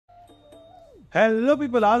Hello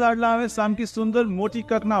people, आज हाडला हांवें सामकी सुंदर मोठी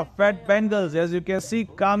ककना fat bangles. As you can see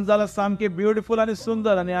काम जाला सामके ब्युटिफुल आणि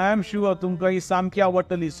सुंदर आणि आय एम शुअर तुमकां ही सामकी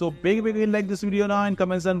आवडटली. सो बेगीन लायक दिस व्हिडिओ ना इन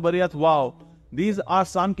कमेंट्सान बरयात वाव. These are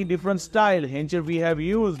सामकी different style. हेंचेर we have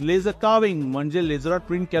use laser carving म्हणजे लेजरात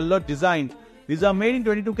प्रिंट केल्लो design. These are made in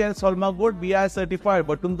 22 carats Hallmarked gold BI certified,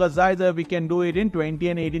 but तुमकां जाय जाल्यार we can do it in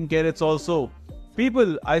 20 and 18 carats also.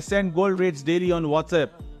 People, I send gold rates daily on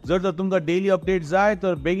WhatsApp. जर तुमकां daily update जाय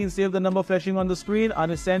तर बेगीन save the number flashing on the screen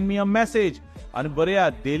आणि send me a message आणि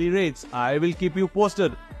बरयात daily rates. I will keep you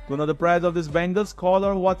posted. To know the price of these bangles, call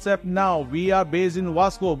or WhatsApp now. We are based in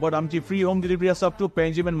Wasco, but आमची free home delivery is up to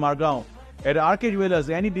Penjim and Margao. At RK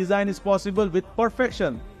Jewelers, any design is possible with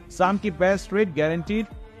perfection. सामकी best rate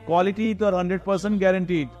guaranteed. Quality तर 100%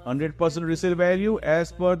 guaranteed. 100% resale value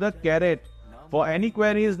as per the carat. For any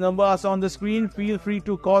queries, number is on the screen. Feel free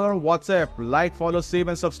to call or WhatsApp. Like, follow,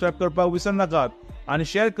 save and subscribe करपाक विसर नाकात. And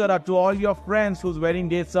share करा to all your friends whose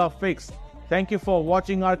wedding dates are fixed. Thank you for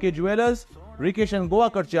watching RK Jewelers. Rikesh and Goa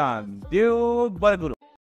Karchan. Dev Barguru.